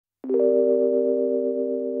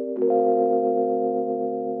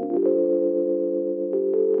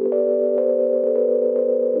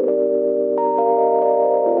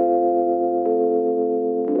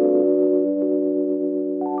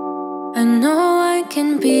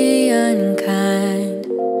can be unkind,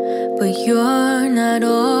 but you're not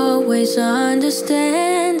always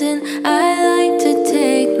understanding. I like to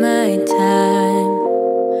take my time,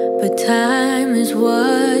 but time is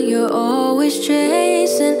what you're always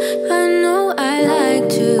chasing. I know I like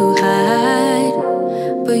to hide,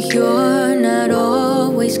 but you're not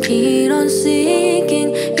always keen on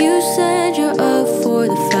seeking. You said you're up for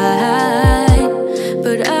the fight,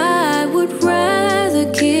 but I would rather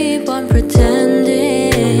keep on pretending.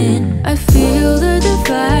 I feel the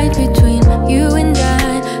divide between you and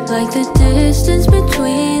I, like the distance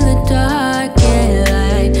between the dark and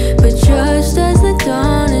light. But just as the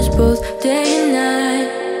dawn is both day and night,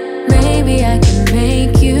 maybe I can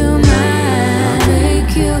make you mine.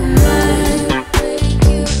 Make you mine. Make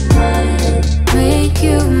you mine. Make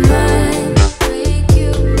you mine. Make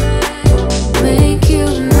you mine. Make you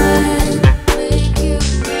mine.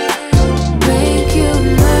 Make you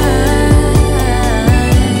mine.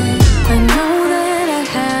 I know that I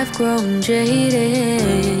have grown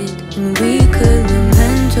jaded, and we could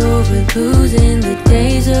lament over losing the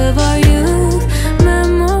days of our youth.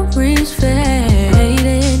 Memories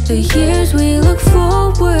faded, the years we look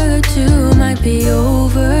forward to might be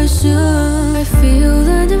over soon. I feel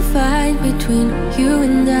the divide between you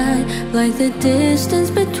and I, like the distance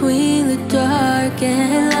between the dark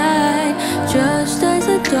and light. Just as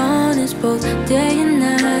the dawn is both day and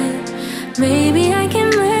night, maybe I can